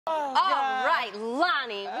Oh, all right,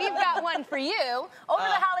 Lonnie, we've got one for you. Over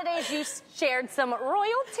the holidays, you shared some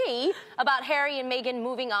royalty about Harry and Meghan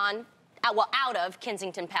moving on, out of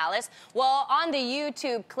Kensington Palace. Well, on the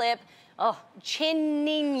YouTube clip,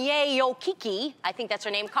 Chinyeyokiki, I think that's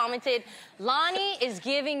her name, commented, Lonnie is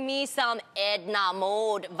giving me some Edna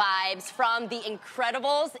Mode vibes from The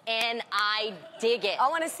Incredibles, and I dig it. I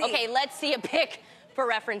want to see. Okay, let's see a pic for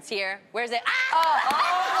reference here. Where's it? Ah!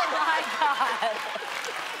 Oh my God.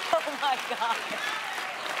 Oh my God.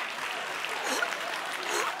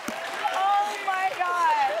 Oh my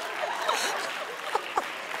God.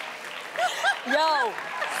 Yo,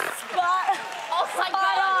 spot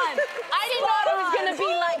on. I didn't know it was gonna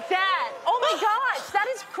be like that. Oh my gosh, that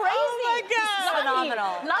is crazy. Oh my God.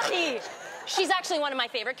 Phenomenal. Lucky. She's actually one of my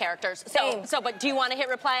favorite characters. But do you want to hit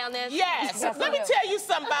reply on this? Yes. Let me tell you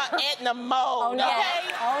something about Edna Mode,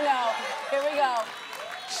 okay? Oh no. Here we go.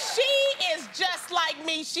 She is just like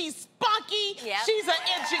me. She's spunky. Yep. She's an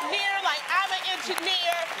engineer like I'm an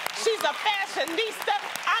engineer. She's a fashionista.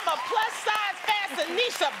 I'm a plus-size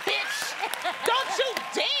fashionista, bitch. Don't you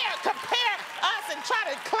dare compare us and try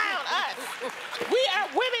to clown us. We are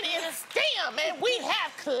women in STEM, and we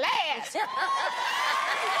have class.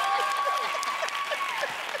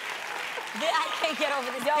 I can't get over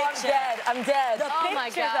this picture. I'm dead. The picture, my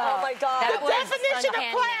God. though. Oh my God. The definition of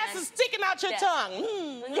class is sticking out your tongue.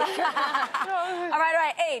 All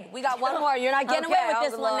right, Aid, we got one more. You're not getting away with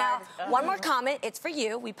this one now. One more comment. It's for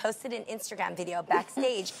you. We posted an Instagram video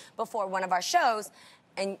backstage before one of our shows,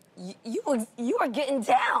 and you were getting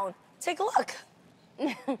down. Take a look.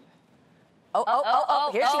 Here she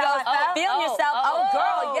goes. Feeling yourself. Oh,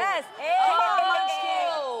 girl, yes.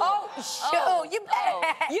 Shoot, you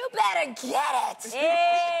better get it.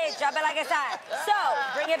 Hey, drop it like it's hot. So,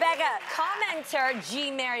 bring it back up. Commenter G.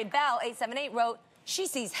 Mary Bell, 878, wrote, she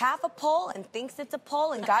sees half a pole and thinks it's a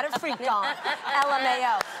pole and got her freaked on.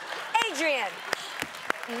 LMAO. Adrian,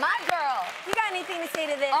 my girl, you got anything to say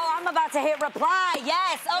to this? Oh, I'm about to hit reply.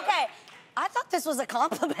 Yes, okay. I thought this was a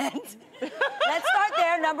compliment. Let's start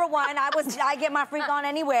there. Number one, I get my freak on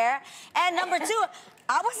anywhere. And number two,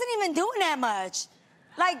 I wasn't even doing that much.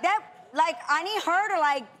 Like I need her to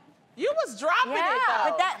You was dropping it,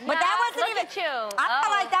 though. But that wasn't even. I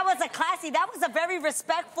felt like that was a classy. That was a very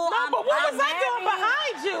respectful. No, but what was I doing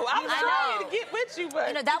behind you? I was trying to get with you,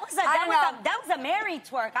 but that was a Mary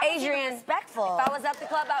twerk. Adrian, respectful. If I was at the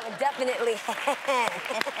club, I would definitely.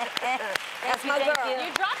 That's my girl.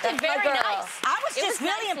 You dropped it very nice. I was just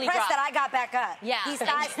really impressed that I got back up. Yeah, these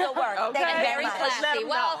guys still work. Okay. Very classy.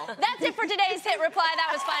 Well, that's it for today's Hit Reply.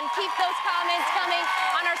 That was fun. Keep those comments coming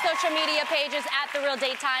on our social media pages at The Real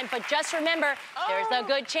Daytime. But just remember, there's a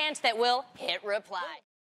good chance that we'll hit reply.